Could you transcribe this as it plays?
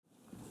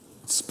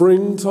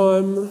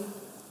springtime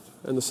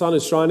and the sun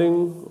is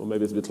shining, or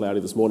maybe it's a bit cloudy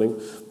this morning,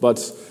 but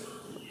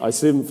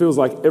it feels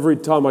like every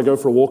time I go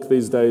for a walk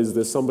these days,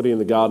 there's somebody in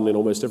the garden in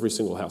almost every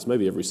single house,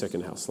 maybe every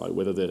second house, like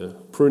whether they're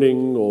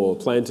pruning or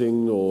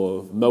planting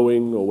or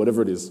mowing or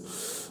whatever it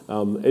is.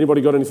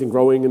 Anybody got anything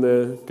growing in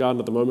their garden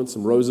at the moment?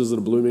 Some roses that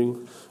are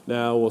blooming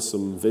now, or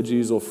some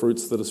veggies or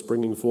fruits that are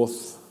springing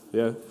forth?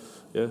 Yeah,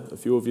 a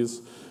few of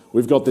yous.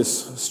 We've got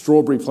this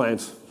strawberry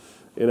plant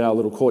in our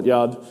little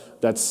courtyard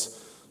that's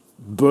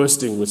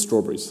bursting with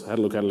strawberries. I had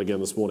a look at it again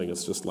this morning.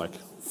 It's just like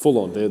full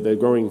on. They're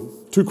growing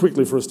too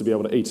quickly for us to be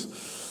able to eat.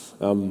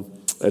 And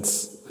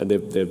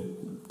they're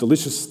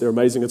delicious. They're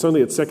amazing. It's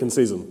only its second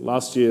season.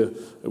 Last year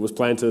it was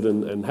planted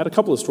and had a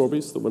couple of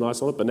strawberries that were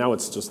nice on it, but now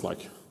it's just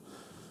like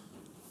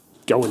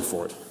going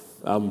for it.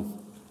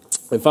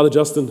 And Father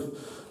Justin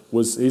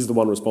he's the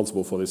one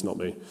responsible for this, not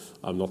me.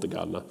 I'm not the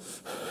gardener.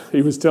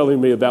 He was telling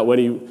me about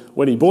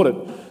when he bought it,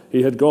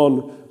 he had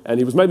gone and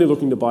he was mainly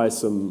looking to buy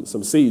some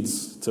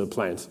seeds to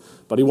plant,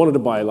 but he wanted to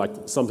buy like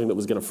something that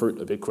was going to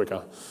fruit a bit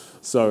quicker.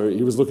 So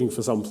he was looking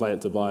for some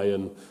plant to buy,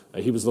 and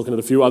he was looking at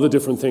a few other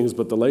different things,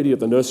 but the lady at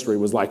the nursery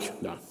was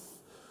like, no,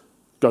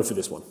 go for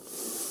this one.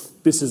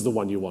 This is the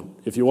one you want.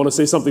 If you want to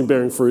see something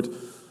bearing fruit,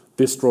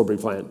 this strawberry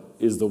plant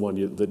is the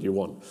one that you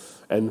want.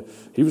 And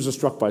he was just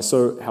struck by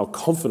how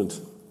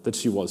confident that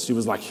she was. She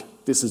was like,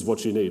 this is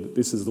what you need.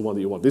 This is the one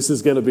that you want. This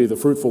is going to be the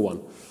fruitful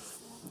one.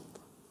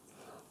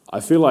 I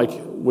feel like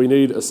we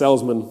need a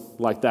salesman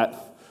like that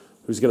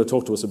who's going to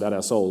talk to us about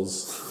our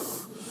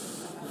souls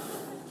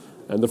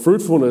and the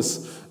fruitfulness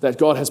that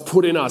God has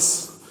put in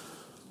us.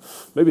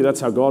 Maybe that's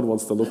how God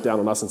wants to look down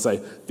on us and say,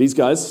 these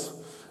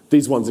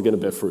ones are going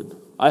to bear fruit.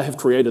 I have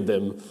created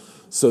them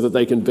so that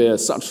they can bear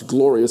such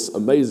glorious,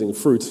 amazing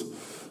fruit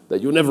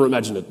that you'll never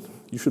imagine it.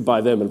 You should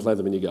buy them and plant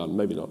them in your garden.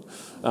 Maybe not.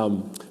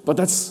 But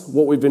that's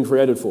what we've been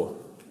created for.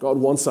 God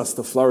wants us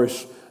to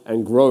flourish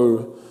and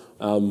grow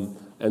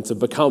and to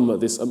become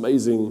this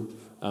amazing,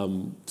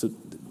 to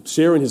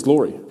share in his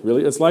glory,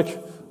 really. It's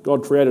like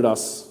God created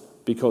us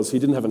because he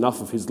didn't have enough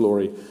of his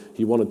glory.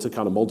 He wanted to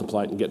kind of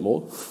multiply it and get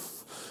more.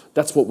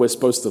 That's what we're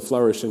supposed to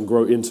flourish and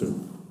grow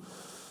into.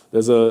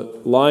 There's a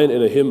line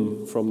in a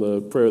hymn from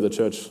the prayer of the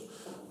church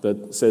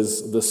that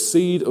says, the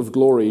seed of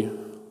glory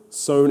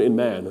sown in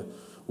man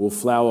will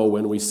flower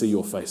when we see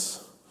your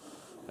face.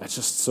 That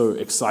just so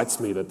excites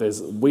me that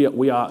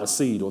we are a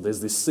seed, or there's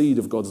this seed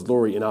of God's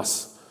glory in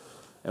us.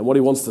 And what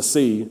he wants to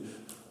see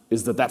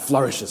is that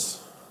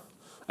flourishes.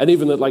 And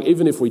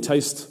even if we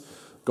taste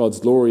God's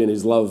glory and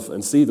his love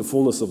and see the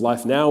fullness of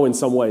life now in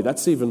some way,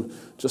 that's even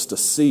just a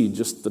seed,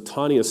 just the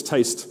tiniest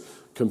taste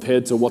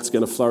compared to what's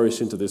going to flourish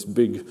into this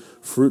big,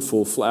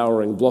 fruitful,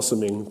 flowering,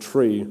 blossoming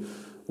tree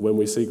when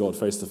we see God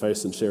face to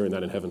face and sharing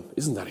that in heaven.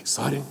 Isn't that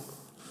exciting?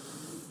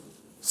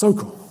 So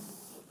cool.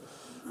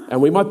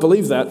 And we might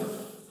believe that,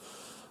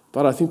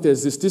 but I think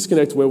there's this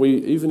disconnect where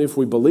even if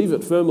we believe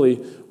it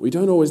firmly, we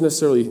don't always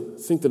necessarily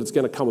think that it's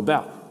going to come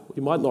about.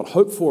 We might not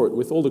hope for it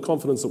with all the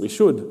confidence that we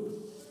should.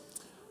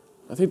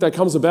 I think that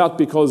comes about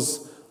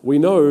because we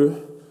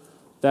know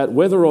that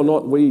whether or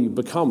not we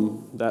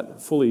become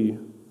that fully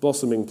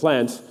blossoming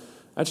plant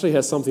actually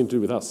has something to do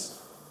with us.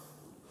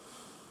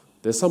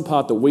 There's some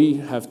part that we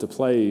have to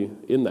play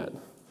in that.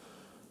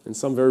 In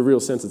some very real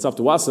sense, it's up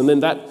to us. And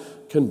then that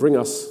can bring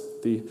us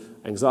the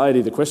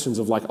anxiety, the questions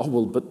of like,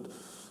 but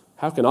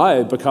how can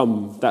I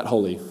become that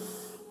holy?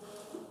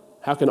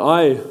 How can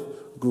I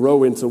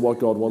grow into what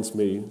God wants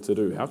me to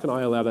do? How can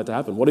I allow that to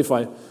happen? What if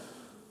I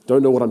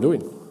don't know what I'm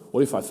doing?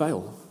 What if I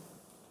fail?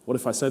 What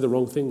if I say the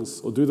wrong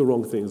things or do the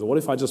wrong things? Or what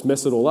if I just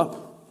mess it all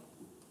up?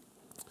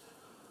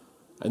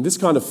 And this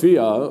kind of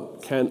fear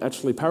can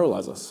actually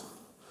paralyze us.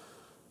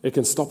 It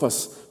can stop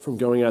us from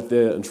going out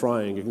there and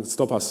trying. It can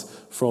stop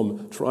us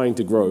from trying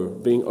to grow,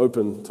 being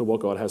open to what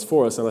God has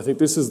for us. And I think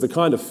this is the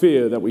kind of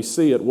fear that we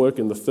see at work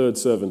in the third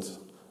servant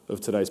of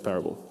today's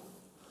parable.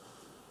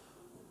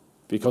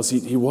 Because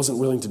he wasn't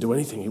willing to do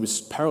anything. He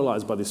was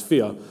paralyzed by this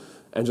fear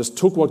and just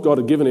took what God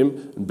had given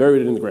him and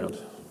buried it in the ground.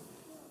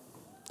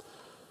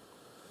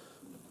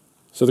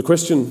 So the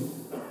question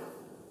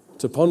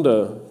to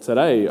ponder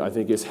today, I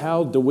think, is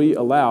how do we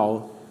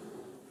allow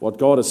what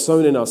God has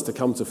sown in us to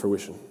come to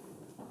fruition?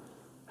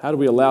 How do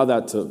we allow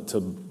that to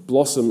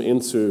blossom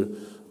into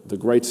the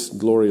great,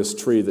 glorious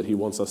tree that he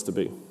wants us to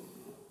be?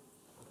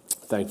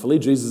 Thankfully,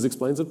 Jesus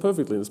explains it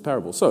perfectly in this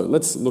parable. So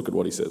let's look at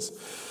what he says.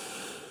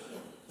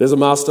 There's a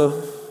master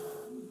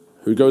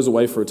who goes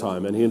away for a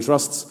time, and he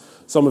entrusts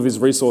some of his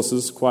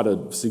resources, quite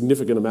a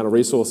significant amount of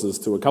resources,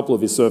 to a couple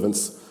of his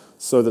servants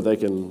so that they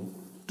can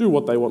do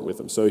what they want with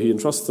them. So he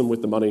entrusts them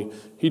with the money.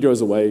 He goes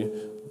away.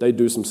 They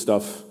do some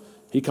stuff.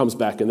 He comes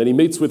back, and then he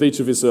meets with each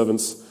of his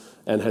servants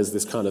and has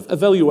this kind of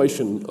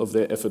evaluation of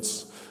their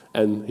efforts,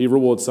 and he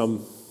rewards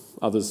some,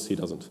 others he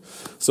doesn't.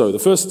 So the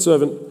first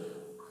servant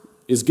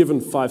is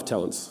given 5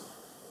 talents.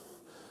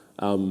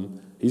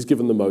 He's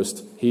given the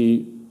most.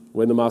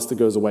 When the master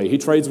goes away, he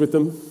trades with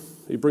them.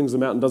 He brings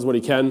them out and does what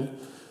he can.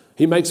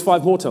 He makes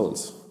 5 more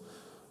talents.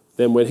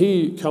 Then when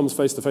he comes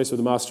face to face with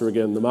the master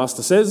again, the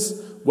master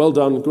says, well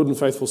done, good and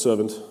faithful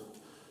servant.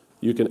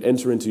 you can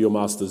enter into your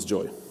master's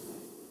joy.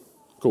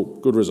 Cool,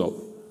 good result.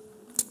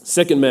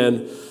 Second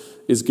man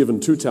is given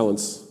 2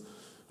 talents.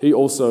 He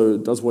also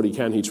does what he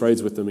can. He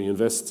trades with them, he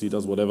invests, he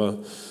does whatever.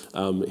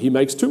 He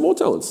makes 2 more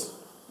talents.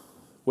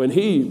 When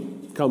he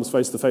comes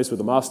face to face with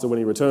the master, when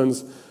he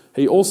returns,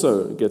 he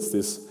also gets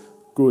this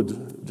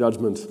good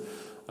judgment.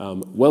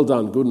 Well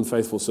done, good and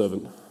faithful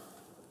servant.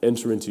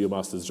 Enter into your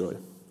master's joy.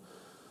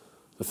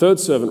 The third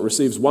servant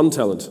receives 1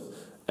 talent,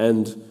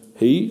 and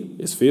he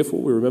is fearful,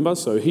 we remember,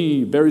 so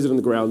he buries it in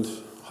the ground,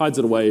 hides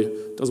it away,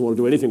 doesn't want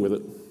to do anything with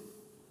it.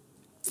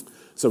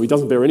 So he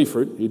doesn't bear any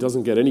fruit, he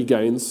doesn't get any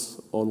gains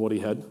on what he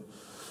had.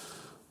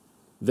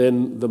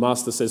 Then the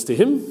master says to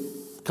him,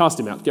 cast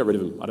him out, get rid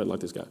of him, I don't like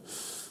this guy.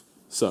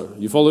 So,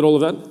 you followed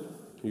all of that?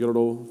 You got it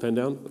all penned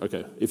down?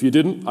 Okay. If you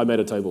didn't, I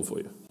made a table for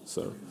you.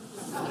 So,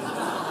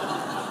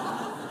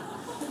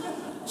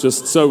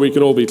 just so we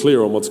can all be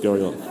clear on what's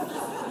going on.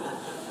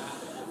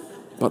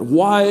 But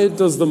why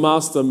does the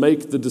master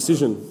make the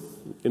decision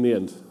in the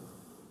end?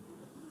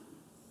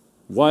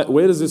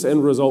 Where does this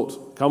end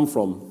result come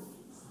from?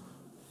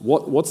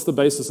 What's the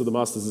basis of the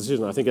master's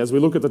decision? I think as we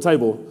look at the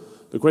table,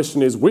 the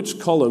question is, which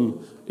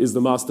column is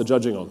the master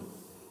judging on?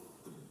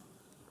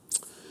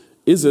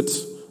 Is it,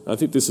 I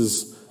think this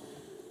is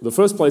the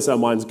first place our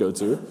minds go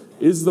to,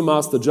 is the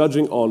master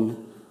judging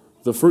on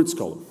the fruits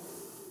column,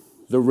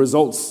 the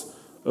results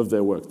of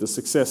their work, the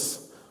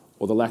success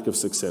or the lack of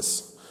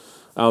success?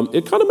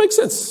 It kind of makes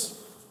sense.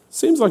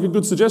 Seems like a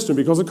good suggestion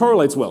because it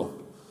correlates well.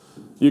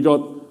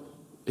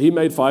 He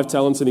made 5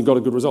 talents and he got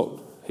a good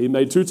result. He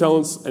made 2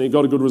 talents and he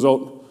got a good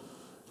result.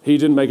 He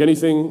didn't make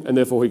anything and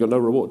therefore he got no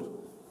reward.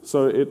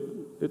 So it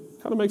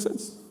kind of makes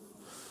sense.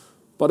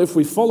 But if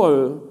we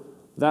follow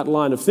that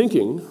line of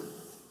thinking,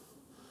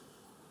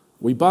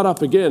 we butt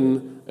up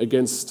again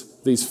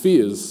against these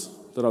fears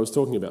that I was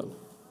talking about.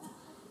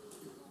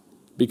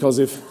 Because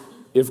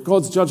if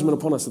God's judgment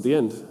upon us at the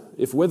end,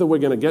 if whether we're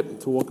going to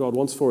get to what God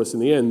wants for us in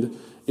the end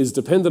is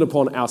dependent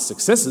upon our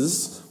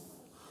successes,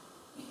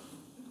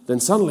 then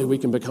suddenly we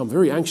can become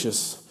very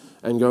anxious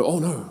and go, oh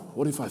no,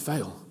 what if I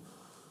fail?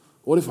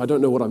 What if I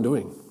don't know what I'm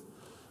doing?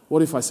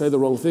 What if I say the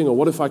wrong thing? Or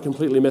what if I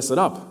completely mess it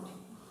up?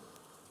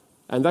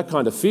 And that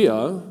kind of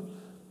fear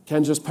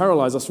can just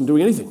paralyze us from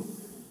doing anything.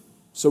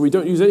 So we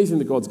don't use anything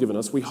that God's given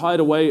us. We hide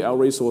away our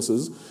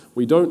resources.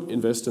 We don't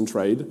invest and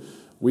trade.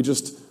 We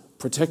just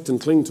protect and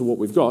cling to what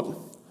we've got,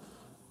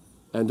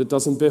 and it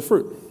doesn't bear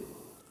fruit.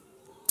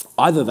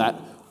 Either that,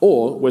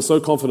 or we're so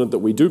confident that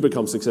we do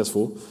become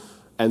successful,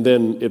 and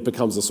then it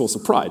becomes a source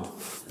of pride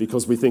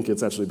because we think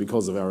it's actually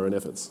because of our own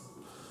efforts.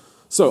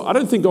 So I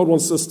don't think God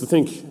wants us to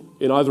think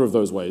in either of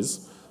those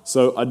ways.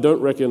 So I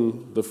don't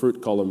reckon the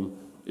fruit column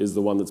is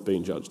the one that's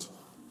being judged.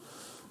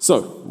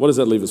 So what does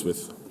that leave us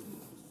with?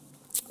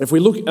 If we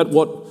look at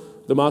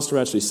what the master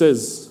actually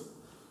says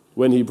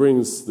when he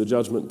brings the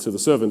judgment to the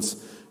servants,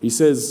 he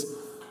says,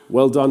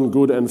 well done,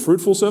 good and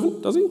fruitful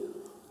servant, does he?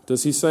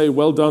 Does he say,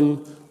 well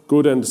done,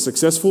 good and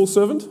successful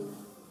servant?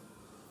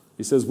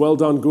 He says, well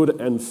done,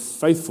 good and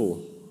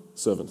faithful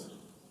servant.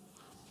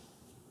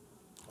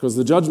 Because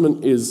the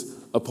judgment is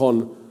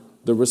upon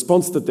the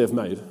response that they've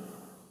made,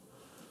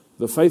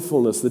 the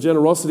faithfulness, the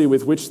generosity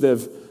with which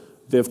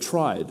they've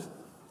tried.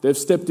 They've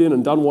stepped in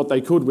and done what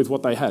they could with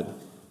what they had.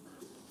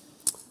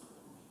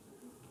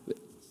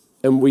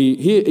 And we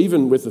hear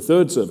even with the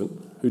third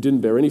servant, who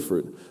didn't bear any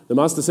fruit, the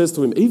master says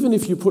to him, even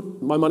if you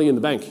put my money in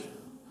the bank,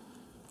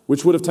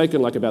 which would have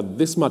taken like about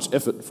this much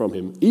effort from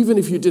him, even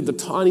if you did the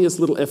tiniest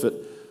little effort,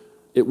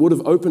 it would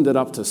have opened it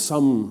up to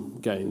some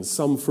gains,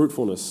 some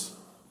fruitfulness.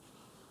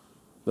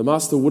 The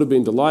master would have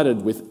been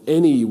delighted with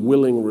any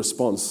willing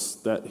response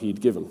that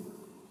he'd given.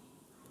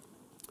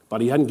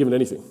 But he hadn't given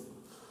anything.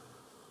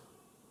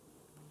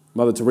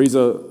 Mother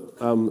Teresa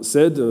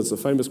said, and it's a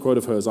famous quote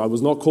of hers, I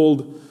was not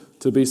called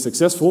to be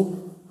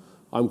successful,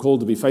 I'm called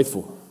to be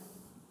faithful.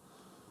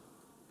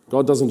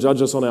 God doesn't judge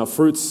us on our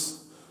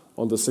fruits,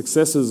 on the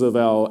successes of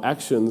our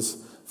actions,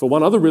 for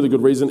one other really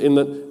good reason, in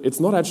that it's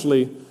not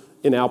actually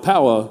in our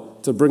power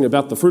to bring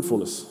about the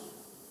fruitfulness.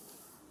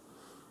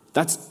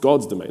 That's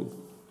God's domain.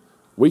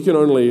 We can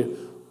only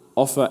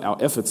offer our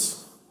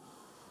efforts,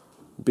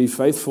 be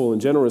faithful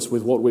and generous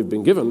with what we've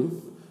been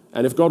given,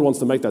 and if God wants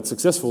to make that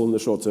successful in the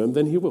short term,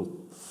 then he will.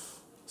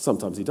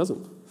 Sometimes he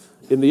doesn't.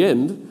 In the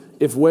end,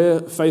 if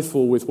we're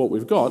faithful with what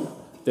we've got,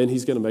 then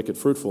he's going to make it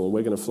fruitful and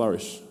we're going to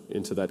flourish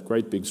into that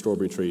great big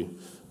strawberry tree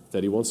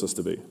that he wants us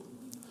to be.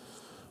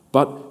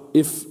 But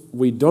if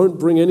we don't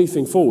bring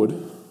anything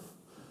forward,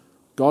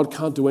 God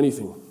can't do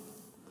anything.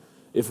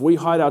 If we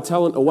hide our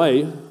talent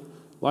away,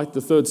 like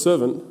the third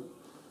servant,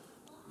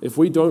 if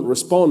we don't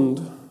respond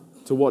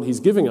to what he's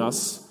giving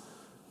us,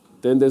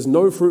 then there's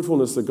no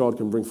fruitfulness that God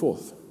can bring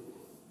forth.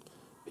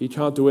 He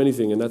can't do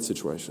anything in that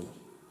situation.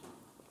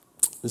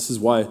 This is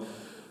why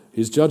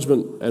his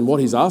judgment and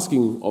what he's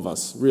asking of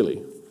us,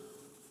 really,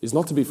 is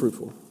not to be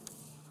fruitful.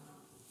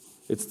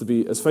 It's to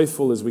be as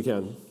faithful as we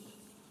can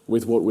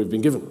with what we've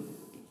been given.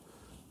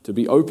 To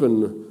be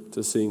open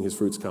to seeing his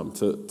fruits come.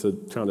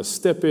 To kind of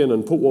step in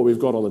and put what we've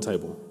got on the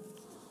table.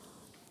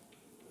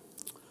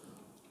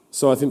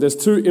 So I think there's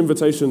two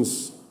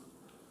invitations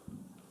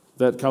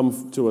that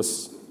come to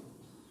us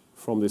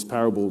from this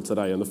parable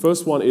today. And the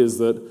first one is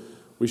that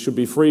we should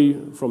be free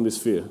from this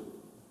fear.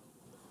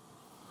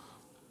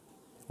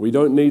 We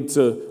don't need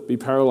to be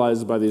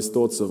paralyzed by these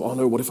thoughts of, oh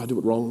no, what if I do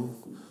it wrong?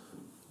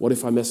 What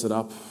if I mess it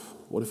up?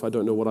 What if I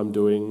don't know what I'm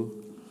doing?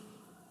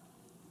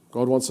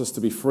 God wants us to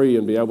be free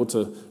and be able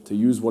to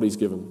use what He's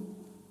given,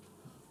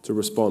 to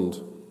respond.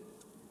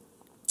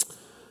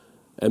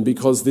 And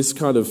because this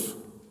kind of,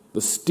 the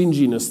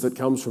stinginess that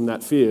comes from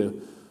that fear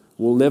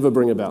will never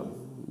bring about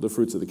the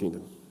fruits of the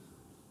kingdom.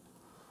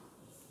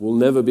 We'll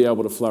never be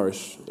able to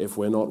flourish if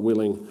we're not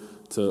willing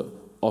to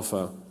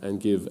offer and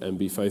give and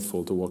be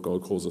faithful to what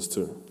God calls us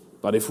to.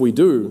 But if we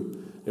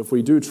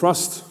do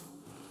trust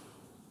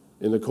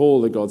in the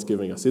call that God's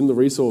giving us, in the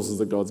resources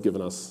that God's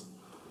given us,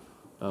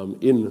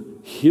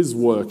 in His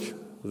work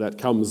that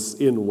comes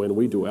in when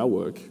we do our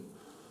work,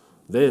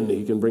 then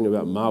He can bring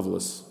about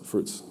marvelous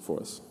fruits for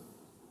us.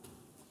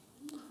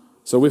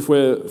 So if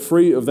we're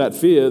free of that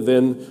fear,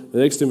 then the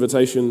next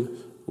invitation,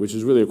 which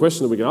is really a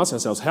question that we can ask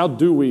ourselves, how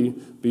do we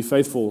be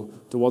faithful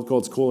to what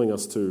God's calling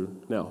us to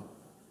now?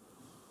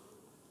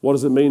 What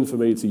does it mean for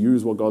me to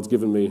use what God's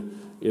given me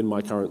in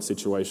my current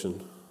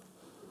situation,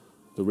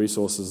 the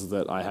resources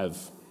that I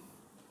have?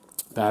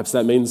 Perhaps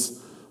that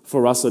means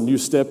for us a new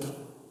step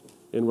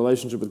in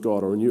relationship with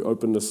God, or a new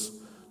openness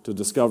to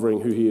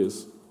discovering who He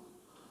is.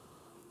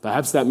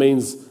 Perhaps that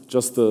means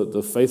just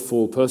the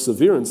faithful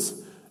perseverance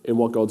in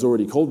what God's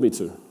already called me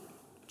to,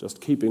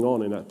 just keeping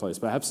on in that place.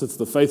 Perhaps it's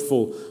the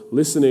faithful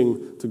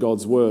listening to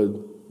God's word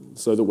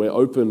so that we're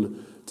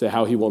open to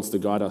how He wants to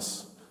guide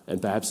us,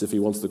 and perhaps if He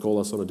wants to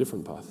call us on a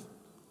different path.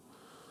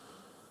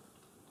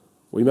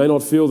 We may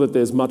not feel that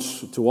there's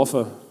much to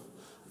offer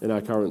in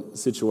our current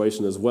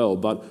situation as well,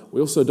 but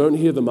we also don't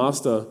hear the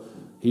Master.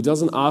 He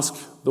doesn't ask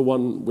the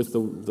one with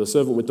the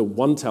servant with the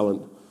 1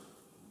 talent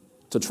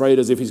to trade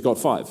as if he's got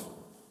 5.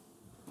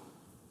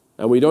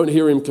 And we don't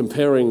hear Him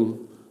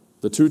comparing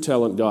the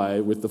 2-talent guy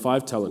with the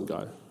 5-talent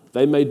guy.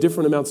 They made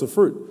different amounts of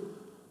fruit,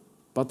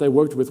 but they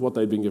worked with what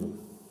they'd been given.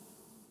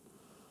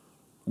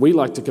 We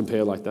like to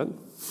compare like that,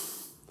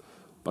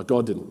 but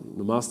God didn't.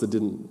 The Master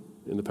didn't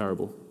in the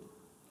parable.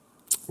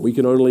 We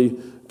can only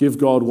give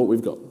God what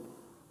we've got.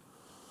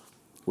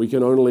 We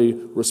can only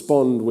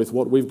respond with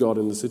what we've got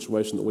in the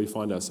situation that we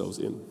find ourselves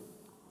in.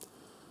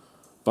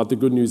 But the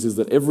good news is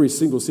that every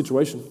single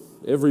situation,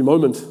 every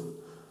moment,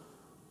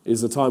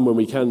 is a time when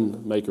we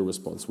can make a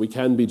response. We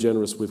can be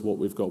generous with what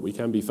we've got. We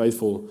can be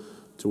faithful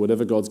to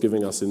whatever God's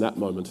giving us in that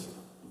moment.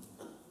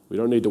 We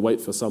don't need to wait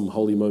for some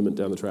holy moment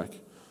down the track.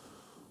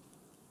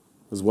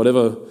 Because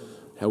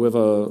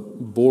however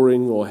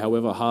boring or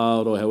however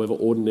hard or however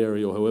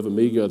ordinary or however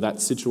meager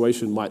that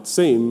situation might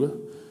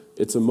seem,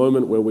 it's a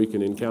moment where we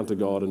can encounter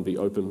God and be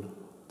open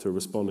to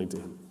responding to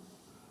Him.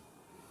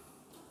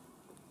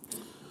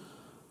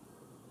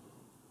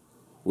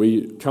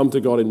 We come to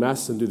God in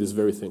Mass and do this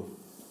very thing.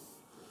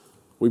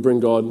 We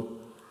bring God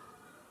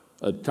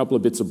a couple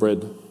of bits of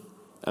bread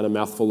and a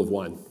mouthful of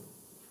wine.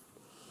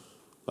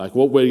 Like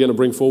what we're going to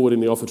bring forward in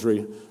the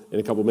offertory in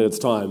a couple of minutes'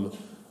 time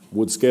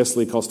would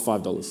scarcely cost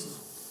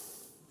 $5.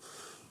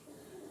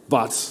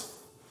 But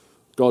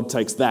God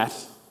takes that,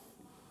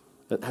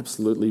 an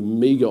absolutely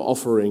meager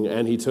offering,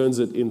 and He turns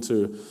it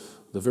into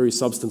the very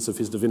substance of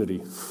His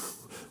divinity.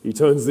 He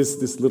turns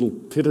this little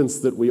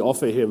pittance that we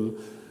offer Him,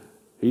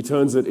 He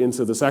turns it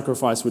into the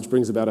sacrifice which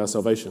brings about our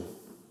salvation.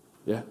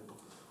 Yeah?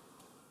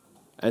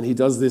 And He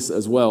does this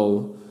as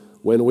well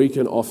when we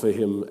can offer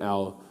Him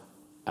our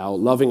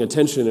loving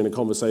attention in a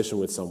conversation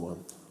with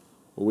someone.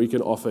 When we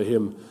can offer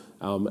Him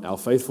our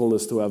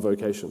faithfulness to our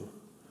vocation.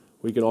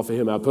 We can offer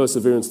Him our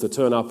perseverance to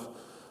turn up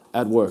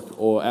at work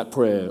or at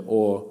prayer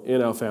or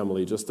in our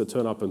family, just to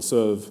turn up and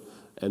serve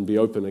and be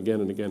open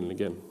again and again and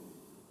again.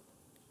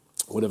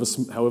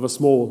 However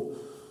small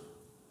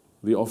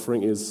the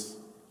offering is,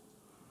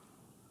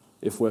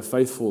 if we're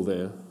faithful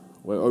there,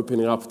 we're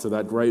opening up to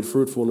that great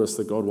fruitfulness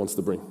that God wants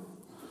to bring.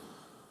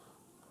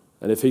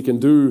 And if He can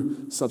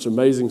do such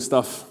amazing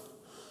stuff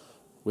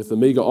with the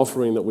meager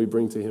offering that we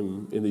bring to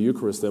Him in the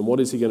Eucharist, then what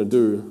is He going to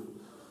do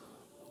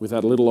with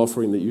that little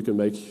offering that you can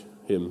make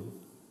Him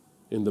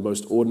in the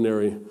most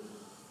ordinary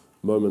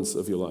moments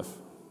of your life?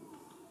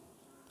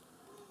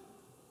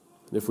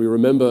 And if we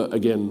remember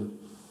again,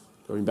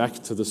 going back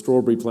to the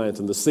strawberry plant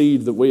and the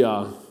seed that we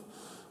are,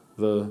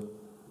 the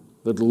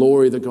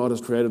glory that God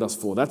has created us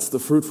for, that's the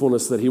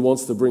fruitfulness that He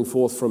wants to bring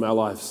forth from our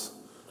lives.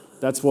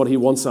 That's what He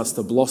wants us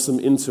to blossom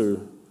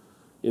into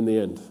in the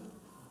end.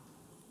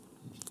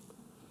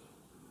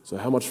 So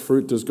how much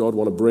fruit does God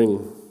want to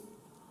bring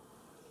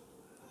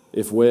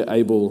if we're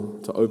able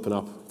to open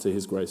up to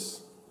His grace?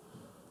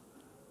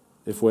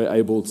 If we're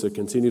able to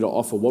continue to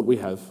offer what we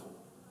have,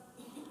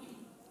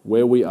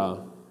 where we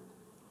are,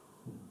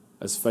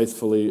 as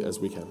faithfully as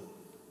we can.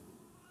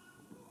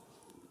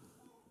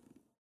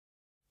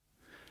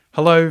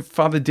 Hello,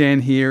 Father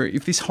Dan here.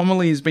 If this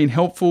homily has been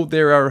helpful,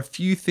 there are a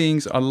few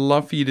things I'd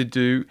love for you to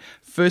do.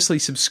 Firstly,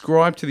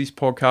 subscribe to this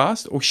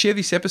podcast or share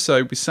this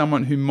episode with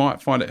someone who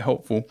might find it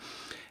helpful.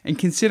 And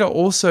consider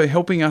also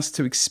helping us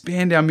to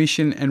expand our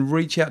mission and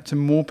reach out to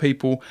more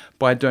people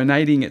by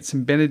donating at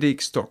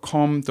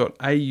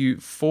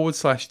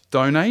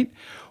stbenedicts.com.au/donate,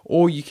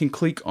 or you can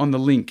click on the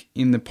link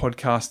in the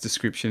podcast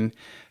description.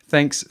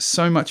 Thanks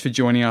so much for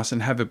joining us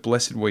and have a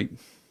blessed week.